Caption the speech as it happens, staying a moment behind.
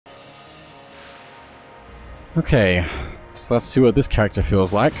Okay, so let's see what this character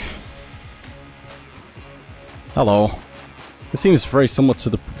feels like. Hello. This seems very similar to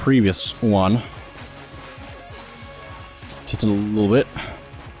the previous one. Just a little bit.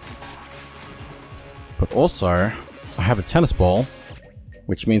 But also, I have a tennis ball,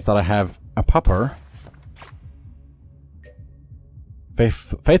 which means that I have a pupper.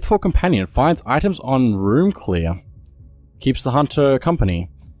 Faithful companion finds items on room clear. Keeps the hunter company.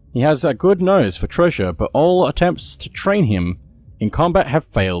 He has a good nose for treasure, but all attempts to train him in combat have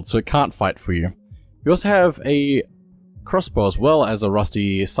failed, so it can't fight for you. You also have a crossbow as well as a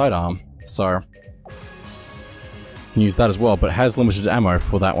rusty sidearm, so you can use that as well, but it has limited ammo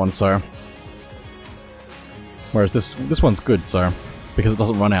for that one, so... Whereas this one's good, so... Because it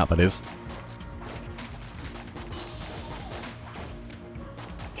doesn't run out, that is.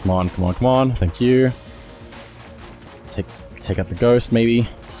 Come on, come on, come on, thank you. Take out the ghost, maybe.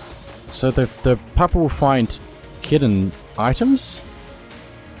 So the pupper will find hidden items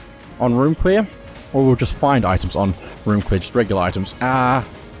on room clear? Or we'll just find items on room clear, just regular items. Ah!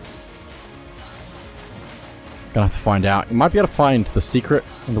 Gonna have to find out. You might be able to find the secret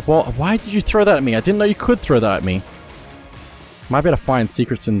in the wall. Why did you throw that at me? I didn't know you could throw that at me. Might be able to find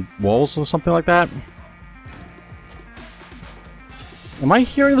secrets in walls or something like that. Am I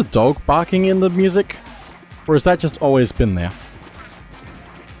hearing the dog barking in the music? Or has that just always been there?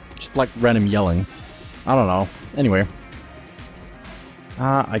 Just like random yelling. I don't know. Anyway.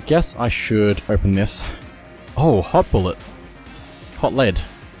 I guess I should open this. Oh, hot bullet. Hot lead.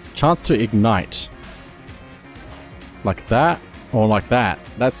 Chance to ignite. Like that? Or like that?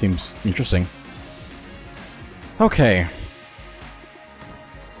 That seems interesting. Okay.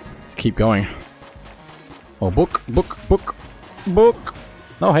 Let's keep going. Oh, book, book, book, book!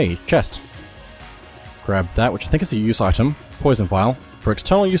 Oh, hey, chest. Grab that, which I think is a use item. Poison vial. For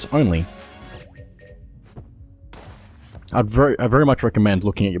external use only. I very much recommend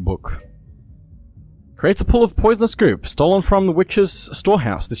looking at your book. Creates a pool of poisonous goop, stolen from the witch's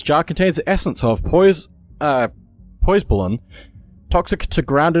storehouse. This jar contains the essence of poisbolin, toxic to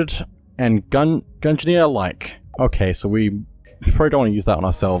grounded and Gungeon alike. Okay, so we probably don't want to use that on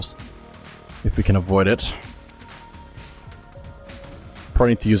ourselves, if we can avoid it.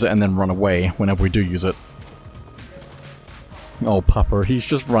 Probably need to use it and then run away whenever we do use it. Oh, pupper, he's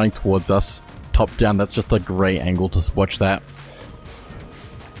just running towards us. Top down, that's just a great angle to watch that.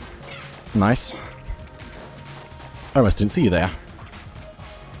 Nice. I almost didn't see you there.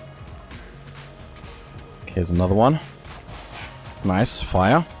 Okay, here's another one. Nice,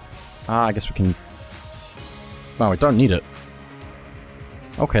 fire. Ah, I guess we can... No, we don't need it.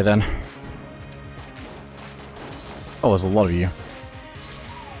 Okay then. Oh, there's a lot of you.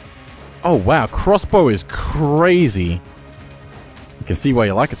 Oh wow, crossbow is crazy. You can see why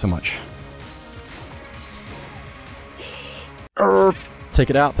you like it so much. Take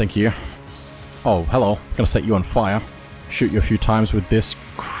it out, thank you. Oh, hello. I'm gonna set you on fire. Shoot you a few times with this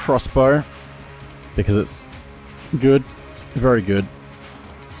crossbow. Because it's good. Very good.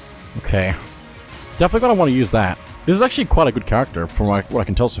 Okay. Definitely gonna want to use that. This is actually quite a good character from what I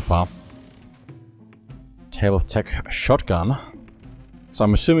can tell so far. Table of Tech shotgun. So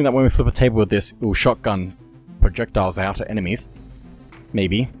I'm assuming that when we flip a table with this, it will shotgun projectiles out at enemies.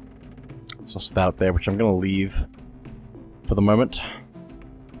 Maybe. There's also that up there, which I'm gonna leave for the moment.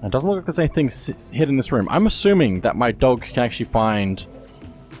 It doesn't look like there's anything hidden in this room. I'm assuming that my dog can actually find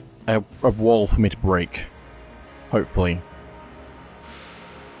a wall for me to break. Hopefully.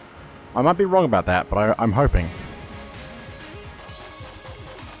 I might be wrong about that, but I'm hoping.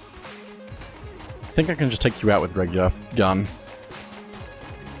 I think I can just take you out with a regular gun.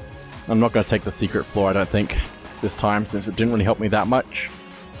 I'm not going to take the secret floor, I don't think, this time, since it didn't really help me that much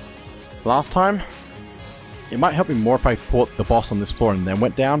last time. It might help me more if I fought the boss on this floor and then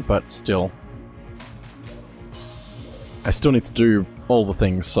went down, but still. I still need to do all the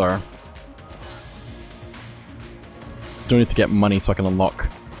things, so... Still need to get money so I can unlock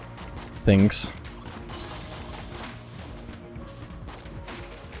things.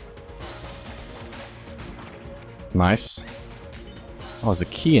 Nice. Oh, there's a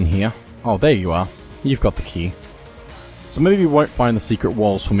key in here. Oh, there you are. You've got the key. So maybe you won't find the secret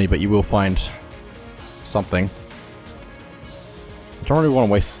walls for me, but you will find something. I don't really want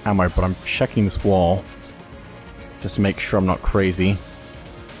to waste ammo, but I'm checking this wall just to make sure I'm not crazy.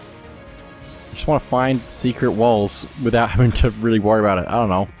 I just want to find secret walls without having to really worry about it. I don't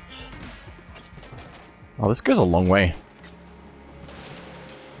know. Oh, this goes a long way.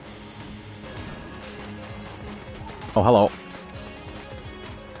 Oh, hello.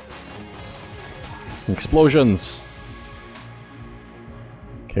 Explosions!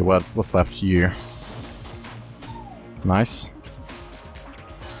 Okay, what's left? You. Nice.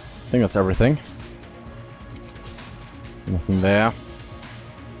 I think that's everything. Nothing there.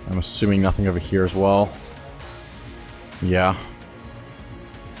 I'm assuming nothing over here as well. Yeah.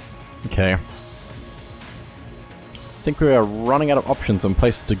 Okay. I think we are running out of options and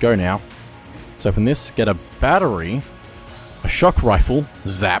places to go now. So open this, get a battery, a shock rifle,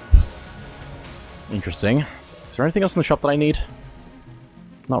 zap. Interesting. Is there anything else in the shop that I need?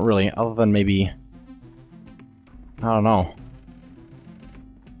 Not really, other than maybe... I don't know.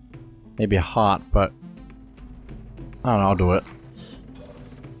 Maybe a heart, but... I don't know, I'll do it.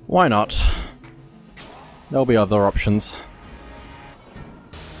 Why not? There'll be other options.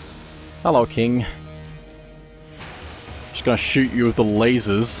 Hello, King. Just gonna shoot you with the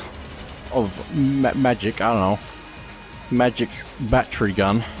lasers of magic, I don't know. Magic battery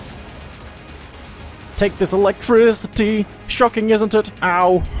gun. Take this electricity! Shocking, isn't it?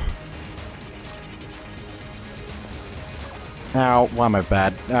 Ow! Ow, why am I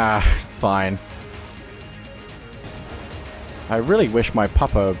bad? Ah, it's fine. I really wish my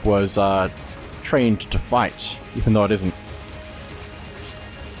pupper was trained to fight, even though it isn't.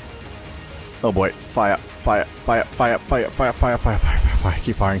 Oh boy, fire, fire, fire, fire, fire, fire, fire, fire, fire, fire,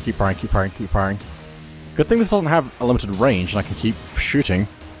 keep firing, keep firing, keep firing, keep firing. Good thing this doesn't have a limited range and I can keep shooting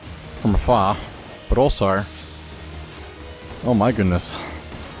from afar, but also... Oh my goodness.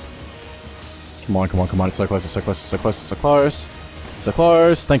 Come on, come on, come on, it's so close, it's so close, it's so close, it's so close. So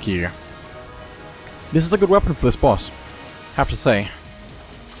close, thank you. This is a good weapon for this boss, have to say.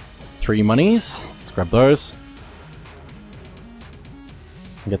 3 monies, let's grab those.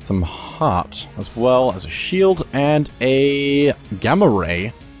 Get some heart, as well as a shield and a gamma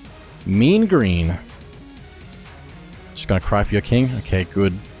ray. Mean green. Just gonna cry for your king? Okay,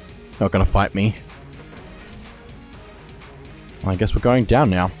 good. Not gonna fight me. I guess we're going down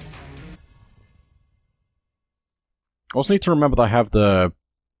now. Also need to remember that I have the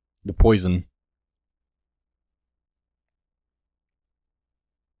poison.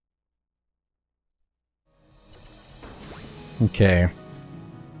 Okay.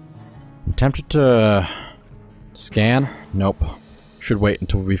 I'm tempted to scan. Nope. Should wait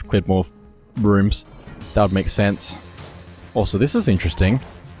until we've cleared more rooms. That would make sense. Also, this is interesting.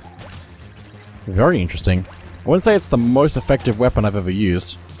 Very interesting. I wouldn't say it's the most effective weapon I've ever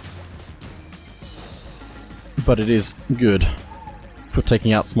used. But it is good for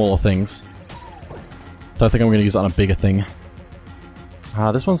taking out smaller things. Don't think I'm going to use it on a bigger thing.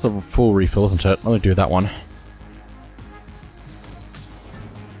 This one's the full refill, isn't it? I'll do that one.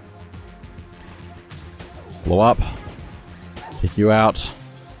 Blow up. Take you out.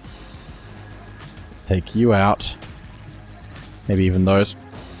 Take you out. Maybe even those.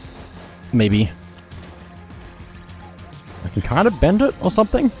 Maybe. I can kind of bend it or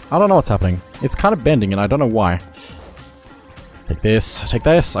something? I don't know what's happening. It's kind of bending and I don't know why. Take this. Take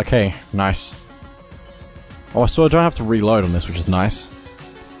this. Okay, nice. Oh, so I don't have to reload on this, which is nice.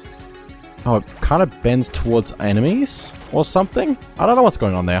 Oh, it kind of bends towards enemies or something? I don't know what's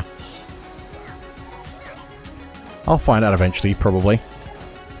going on there. I'll find out eventually, probably.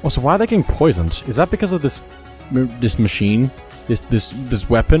 Also, why are they getting poisoned? Is that because of this machine? This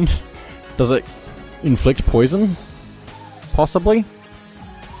weapon? Does it inflict poison? Possibly?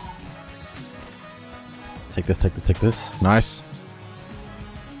 Take this, take this, take this. Nice.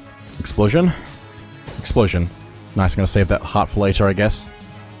 Explosion? Explosion. Nice, I'm gonna save that heart for later, I guess.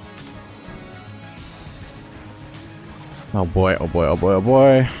 Oh boy, oh boy, oh boy, oh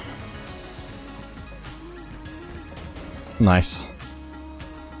boy. Nice.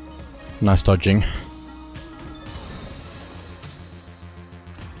 Nice dodging.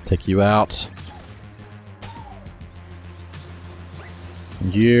 Take you out.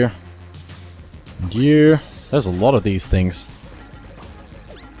 And you. And you. There's a lot of these things.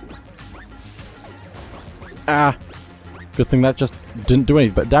 Ah! Good thing that just didn't do any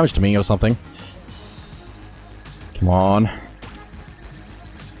damage to me or something. Come on.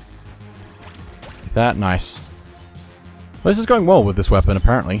 Like that, nice. Well, this is going well with this weapon,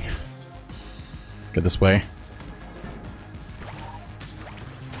 apparently. Let's go this way.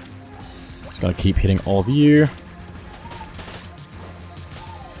 Just gonna keep hitting all of you.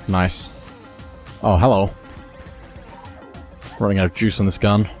 Nice. Oh, hello. Running out of juice on this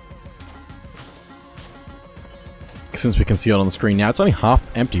gun. Since we can see it on the screen now, it's only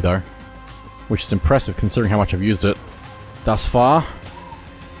half empty though. Which is impressive considering how much I've used it thus far.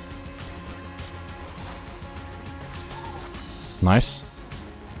 Nice.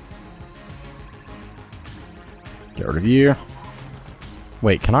 Get rid of you.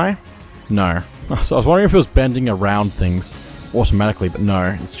 Wait, can I? No. So I was wondering if it was bending around things automatically, but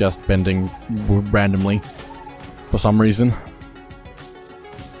no, it's just bending randomly. For some reason.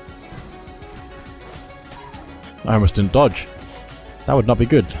 I almost didn't dodge. That would not be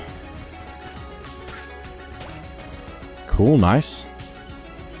good. Cool, nice.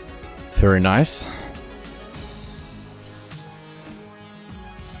 Very nice.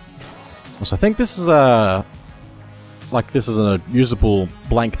 So I think this is a... like, this is a usable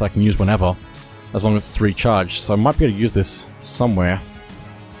blank that I can use whenever. As long as it's recharged. So I might be able to use this somewhere.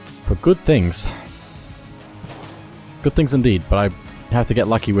 For good things. Good things indeed, but I have to get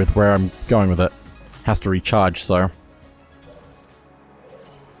lucky with where I'm going with it. Has to recharge, so...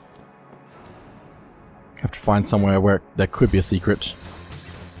 have to find somewhere where there could be a secret.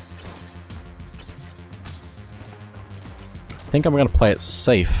 I think I'm going to play it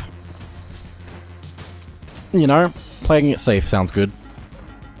safe. You know, playing it safe sounds good.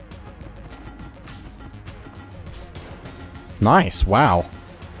 Nice, wow.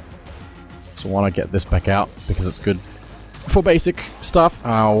 So I want to get this back out because it's good for basic stuff.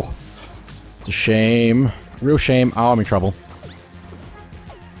 Ow. It's a shame. Real shame. Oh, I'm in trouble.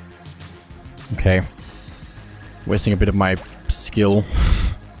 Okay. Wasting a bit of my skill.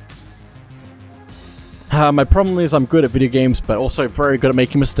 My problem is I'm good at video games, but also very good at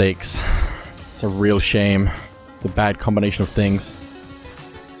making mistakes. It's a real shame. It's a bad combination of things.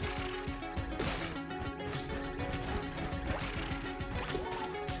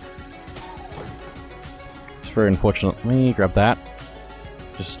 It's very unfortunate. Let me grab that.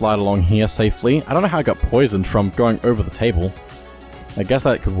 Just slide along here safely. I don't know how I got poisoned from going over the table. I guess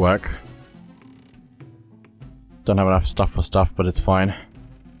that could work. Don't have enough stuff for stuff, but it's fine.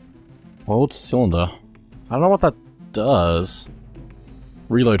 Old cylinder. I don't know what that does.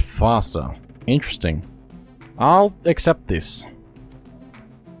 Reload faster. Interesting. I'll accept this.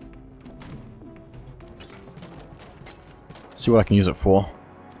 See what I can use it for.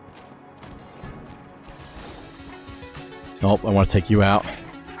 Nope, I want to take you out.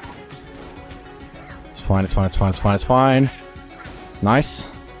 It's fine, it's fine, it's fine, it's fine, it's fine. Nice.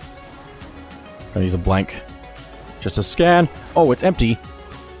 Gonna use a blank. Just a scan. Oh, it's empty.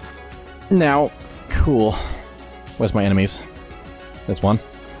 Now, cool. Where's my enemies? There's one.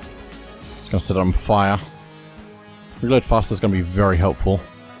 Just gonna set it on fire. Reload faster is gonna be very helpful.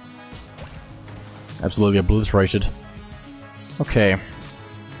 Absolutely obliterated. Okay.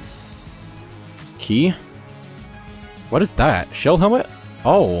 Key? What is that? Shell helmet?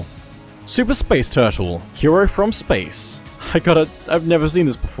 Oh. Super Space Turtle. Hero from space. I've never seen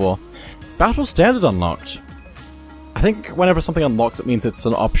this before. Battle standard unlocked. I think whenever something unlocks, it means it's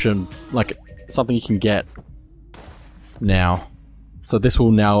an option, like something you can get now. So this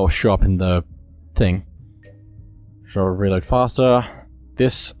will now show up in the thing. So reload faster.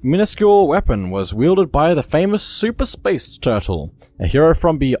 This minuscule weapon was wielded by the famous Super Space Turtle, a hero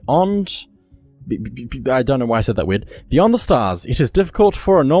from beyond... I don't know why I said that weird. Beyond the stars, it is difficult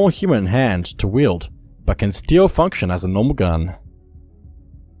for a normal human hand to wield, but can still function as a normal gun.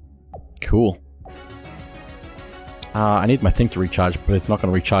 Cool. I need my thing to recharge, but it's not going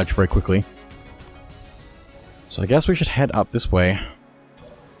to recharge very quickly. So I guess we should head up this way.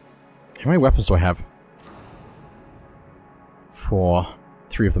 How many weapons do I have? 4.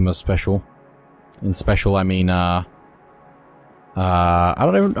 3 of them are special. In special, I mean, I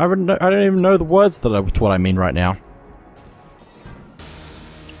don't even know the words to what I mean right now.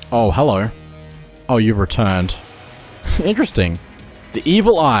 Oh, hello. Oh, you've returned. Interesting. The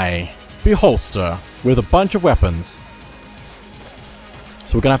Evil Eye. Beholster. With a bunch of weapons.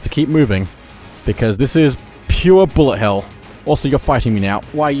 So we're gonna have to keep moving. Because this is pure bullet hell. Also, you're fighting me now.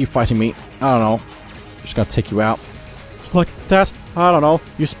 Why are you fighting me? I don't know. I'm just gonna take you out. Like that? I don't know.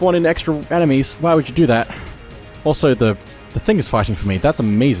 You spawn in extra enemies. Why would you do that? Also, the thing is fighting for me. That's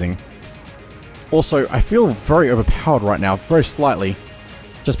amazing. Also, I feel very overpowered right now. Very slightly.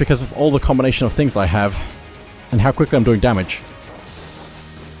 Just because of all the combination of things I have. And how quickly I'm doing damage.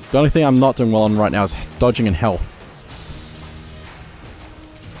 The only thing I'm not doing well on right now is dodging and health.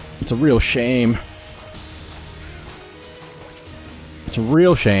 It's a real shame. It's a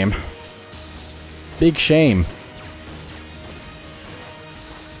real shame. Big shame.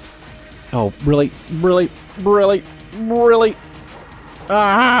 Oh, really? Really? Really? Really?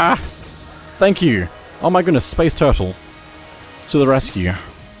 Ah! Thank you. Oh my goodness, Space Turtle. To the rescue.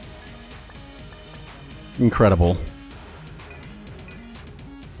 Incredible.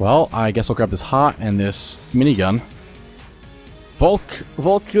 Well, I guess I'll grab this heart and this minigun.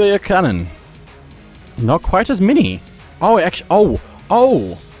 Volkyria cannon. Not quite as mini. Oh, actually,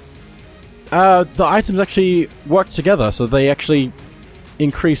 the items actually work together, so they actually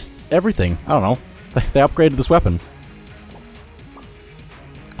increase everything. I don't know. They upgraded this weapon.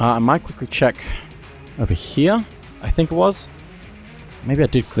 I might quickly check over here. I think it was. Maybe I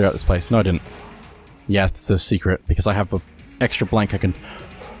did clear out this place. No, I didn't. Yeah, it's a secret, because I have an extra blank I can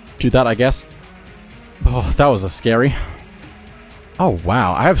do that, I guess. Oh, that was a scary. Oh,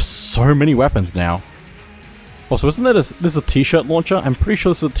 wow. I have so many weapons now. Also, isn't there this is a t-shirt launcher? I'm pretty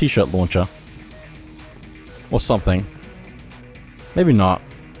sure this is a t-shirt launcher. Or something. Maybe not.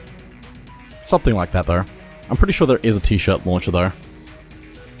 Something like that, though. I'm pretty sure there is a t-shirt launcher, though.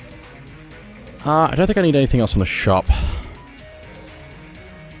 I don't think I need anything else from the shop.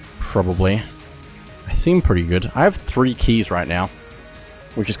 Probably. I seem pretty good. I have 3 keys right now,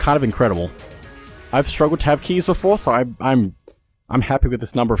 which is kind of incredible. I've struggled to have keys before, so I'm happy with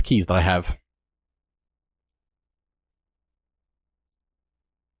this number of keys that I have.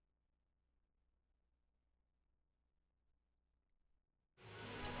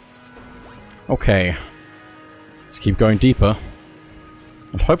 Okay. Let's keep going deeper.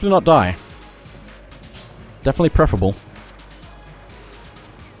 And hopefully not die. Definitely preferable.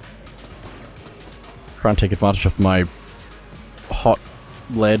 Try and take advantage of my hot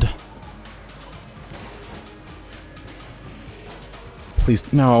lead.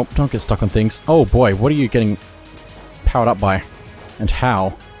 Please, no, don't get stuck on things. Oh boy, what are you getting powered up by? And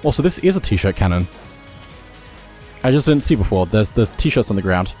how? Also, this is a t-shirt cannon. I just didn't see before. There's t-shirts on the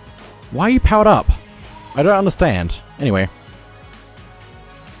ground. Why are you powered up? I don't understand. Anyway.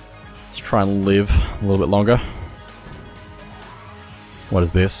 Let's try and live a little bit longer. What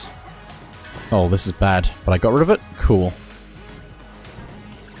is this? Oh, this is bad. But I got rid of it? Cool.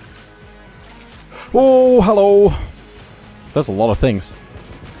 Oh, hello! There's a lot of things.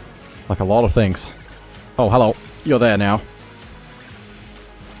 Like a lot of things. Oh, hello. You're there now.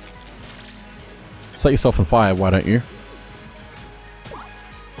 Set yourself on fire, why don't you?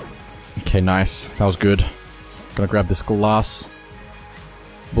 Okay, nice. That was good. Gonna grab this glass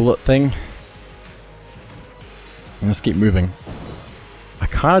bullet thing. And let's keep moving. I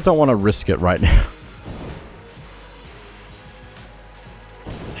kinda don't want to risk it right now.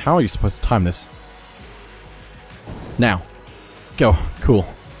 How are you supposed to time this? Now. Go. Cool.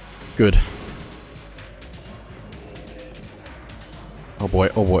 Good. Oh boy,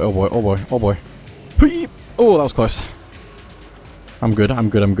 oh boy, oh boy, oh boy, oh boy. Oh, that was close. I'm good, I'm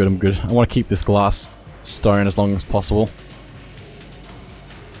good, I'm good, I'm good. I want to keep this glass stone as long as possible.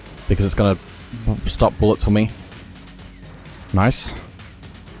 Because it's gonna stop bullets for me. Nice.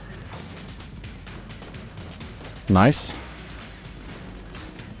 Nice.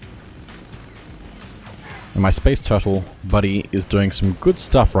 And my space turtle buddy is doing some good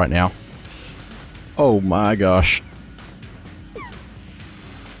stuff right now. Oh my gosh.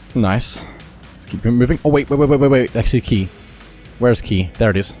 Nice. Let's keep moving. Oh wait, wait. Actually, key. Where's key? There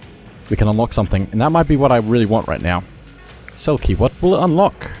it is. We can unlock something, and that might be what I really want right now. Cell key. What will it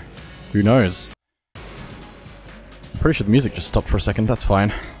unlock? Who knows? I'm pretty sure the music just stopped for a second. That's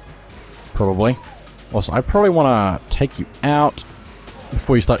fine. Probably. Also, I probably want to take you out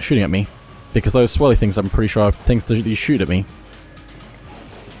before you start shooting at me. Because those swirly things, I'm pretty sure, are things that you shoot at me.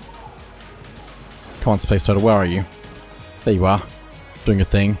 Come on, Space Turtle, where are you? There you are. Doing your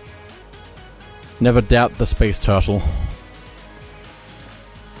thing. Never doubt the Space Turtle.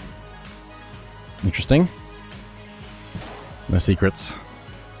 Interesting. No secrets.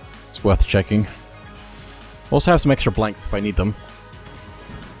 It's worth checking. Also have some extra blanks if I need them.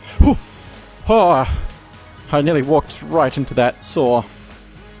 Whew. Oh, I nearly walked right into that saw.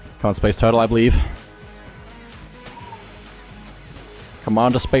 Come on, Space Turtle, I believe.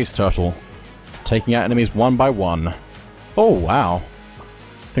 Commander Space Turtle. Taking out enemies one by one. Oh, wow.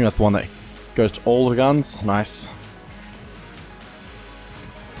 I think that's the one that goes to all the guns. Nice.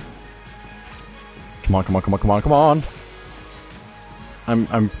 Come on, come on, come on, come on, come on!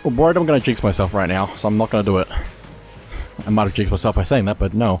 I'm worried I'm gonna jinx myself right now, so I'm not gonna do it. I might have jinxed myself by saying that,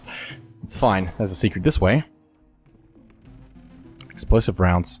 but no. It's fine. There's a secret this way. Explosive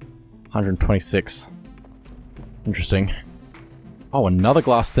rounds. 126. Interesting. Oh, another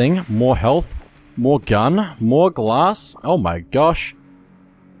glass thing. More health. More gun. More glass. Oh my gosh.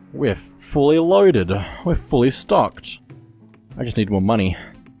 We're fully loaded. We're fully stocked. I just need more money.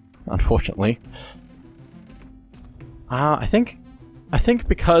 Unfortunately. I think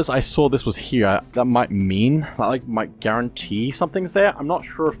because I saw this was here, that might mean, that might guarantee something's there. I'm not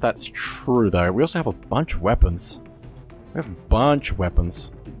sure if that's true though. We also have a bunch of weapons. We have a bunch of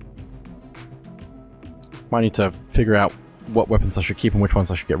weapons. Might need to figure out what weapons I should keep and which ones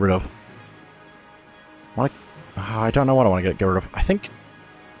I should get rid of. I don't know what I want to get rid of. I think...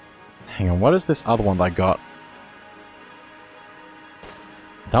 Hang on, what is this other one that I got?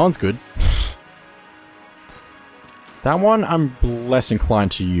 That one's good. That one I'm less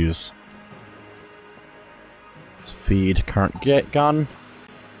inclined to use. Let's feed current gun.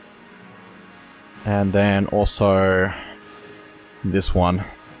 And then also this one.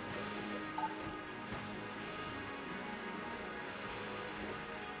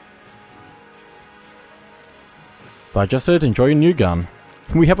 Digested, enjoy your new gun.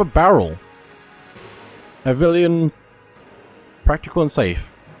 We have a barrel. Avilion, practical and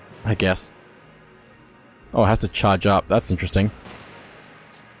safe, I guess. Oh, it has to charge up. That's interesting.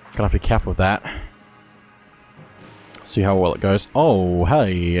 Gotta have to be careful with that. See how well it goes. Oh,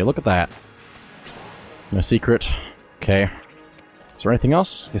 hey, look at that. No secret. Okay. Is there anything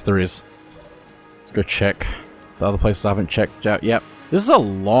else? Yes, there is. Let's go check the other places I haven't checked out yet. This is a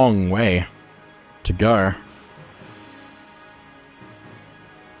long way to go.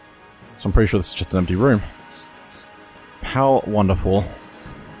 So I'm pretty sure this is just an empty room. How wonderful.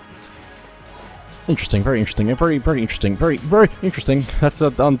 Interesting, very interesting, very interesting, very interesting. That's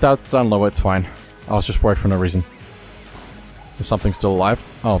down lower, it's fine. I was just worried for no reason. Is something still alive?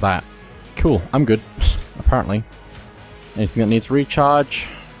 Oh, that. Cool, I'm good. Apparently. Anything that needs recharge?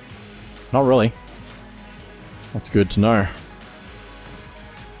 Not really. That's good to know.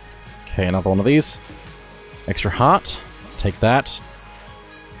 Okay, another one of these. Extra heart. Take that.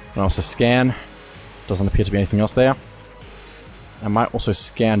 And also scan. Doesn't appear to be anything else there. I might also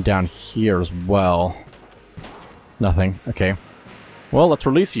scan down here as well. Nothing. Okay. Well, let's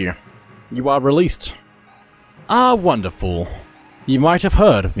release you. You are released. Ah, wonderful. You might have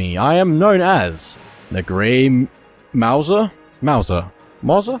heard of me. I am known as the Grey Mauser? Mauser?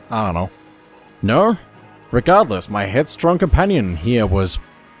 I don't know. No? Regardless, my headstrong companion here was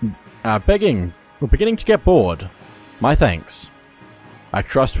beginning to get bored. My thanks. I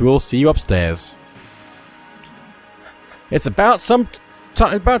trust we'll see you upstairs. It's about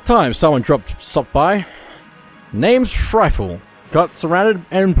time someone stopped by. Name's Frightful. Got surrounded,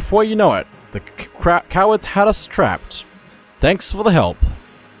 and before you know it, the cowards had us trapped. Thanks for the help.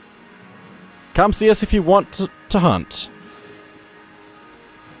 Come see us if you want to hunt.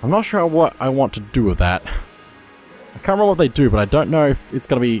 I'm not sure what I want to do with that. I can't remember what they do, but I don't know if it's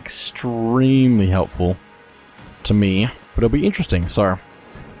going to be extremely helpful to me. But it'll be interesting, so...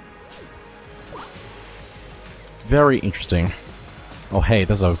 Very interesting. Oh hey,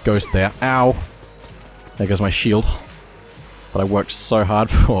 there's a ghost there. Ow! There goes my shield. That I worked so hard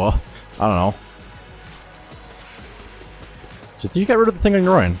for. I don't know. Did you get rid of the thing on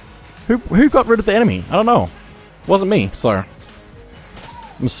your own? Who got rid of the enemy? I don't know. It wasn't me, so...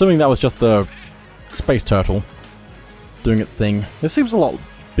 I'm assuming that was just the space turtle doing its thing. This seems a lot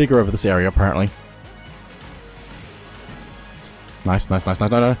bigger over this area, apparently. Nice. No,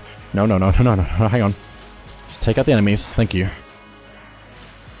 hang on. Just take out the enemies, thank you.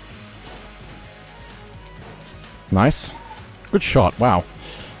 Nice. Good shot, wow.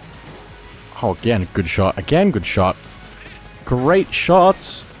 Oh, again, good shot. Again, good shot. Great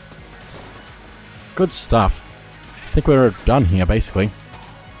shots. Good stuff. I think we're done here, basically.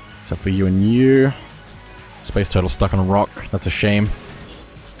 Except for you and you. Space turtle stuck on a rock. That's a shame.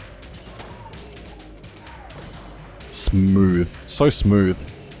 Smooth. So smooth.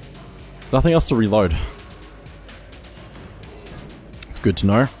 There's nothing else to reload. It's good to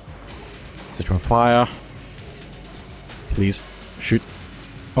know. Set you on fire. Please. Shoot.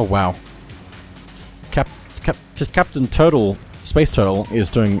 Oh, wow. Captain Turtle, Space Turtle, is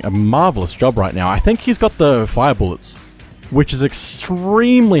doing a marvelous job right now. I think he's got the fire bullets, which is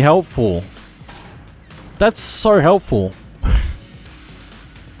extremely helpful. That's so helpful.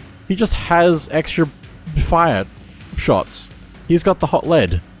 He just has extra fire shots. He's got the hot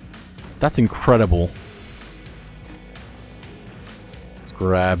lead. That's incredible. Let's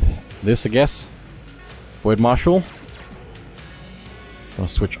grab this, I guess. Void Marshal. I'll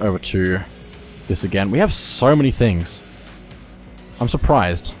switch over to this again. We have so many things. I'm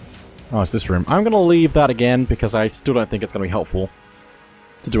surprised. Oh, it's this room. I'm going to leave that again because I still don't think it's going to be helpful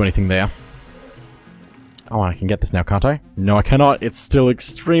to do anything there. Oh, I can get this now, can't I? No, I cannot. It's still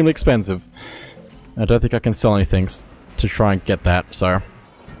extremely expensive. I don't think I can sell anything to try and get that, so...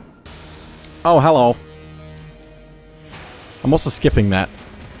 Oh, hello. I'm also skipping that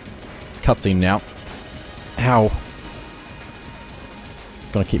cutscene now. Ow.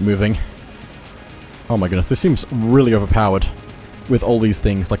 Gonna keep moving. Oh my goodness, this seems really overpowered with all these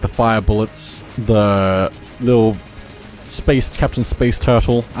things, like the fire bullets, the little Captain Space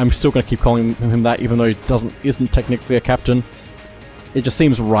Turtle. I'm still gonna keep calling him that, even though he isn't technically a captain. It just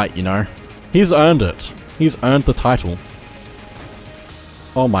seems right, you know. He's earned it. He's earned the title.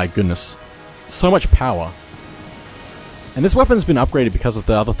 Oh my goodness. So much power. And this weapon's been upgraded because of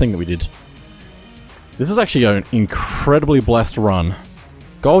the other thing that we did. This is actually an incredibly blessed run.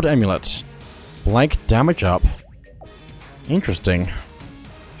 Gold Amulet. Blank damage up. Interesting.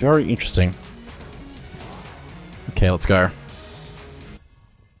 Very interesting. Okay, let's go.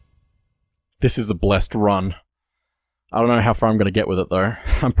 This is a blessed run. I don't know how far I'm going to get with it, though.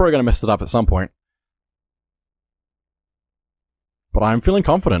 I'm probably going to mess it up at some point. But I'm feeling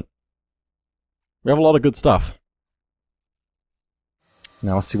confident. We have a lot of good stuff.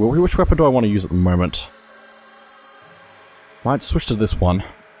 Now, let's see. Which weapon do I want to use at the moment? Might switch to this one.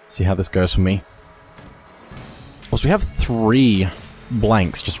 See how this goes for me. Well, so we have 3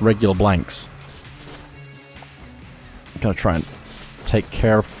 blanks, just regular blanks. I'm going to try and take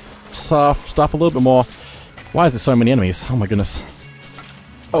care of stuff a little bit more. Why is there so many enemies? Oh my goodness.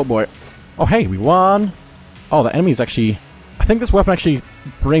 Oh boy. Oh hey, we won! Oh, the enemies actually... I think this weapon actually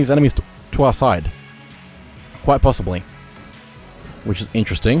brings enemies to our side. Quite possibly. Which is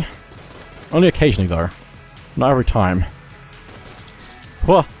interesting. Only occasionally though. Not every time.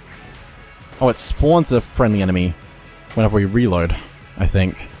 Whoa. Oh, it spawns a friendly enemy whenever we reload, I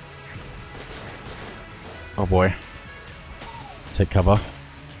think. Oh boy. Take cover.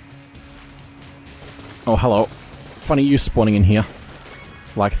 Oh, hello. Funny you spawning in here.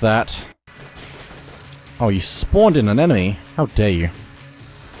 Like that. Oh, you spawned in an enemy? How dare you?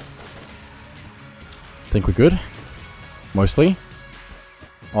 Think we're good? Mostly?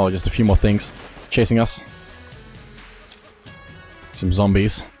 Oh, just a few more things chasing us. Some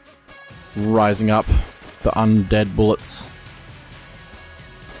zombies. Rising up. The undead bullets.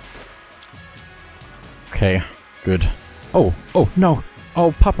 Okay, good. Oh, oh, no!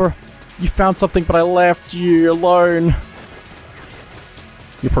 Oh, pupper! You found something, but I left you alone!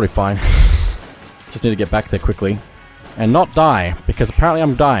 You're probably fine. Just need to get back there quickly. And not die, because apparently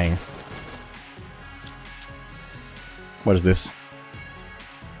I'm dying. What is this?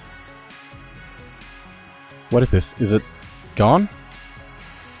 What is this? Is it gone?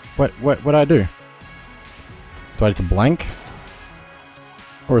 What did I do? Do I need to blank?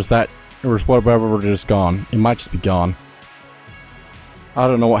 Or is that... or is whatever just gone? It might just be gone. I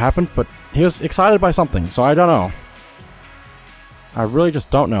don't know what happened, but he was excited by something, so I don't know. I really just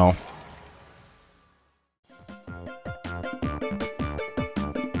don't know.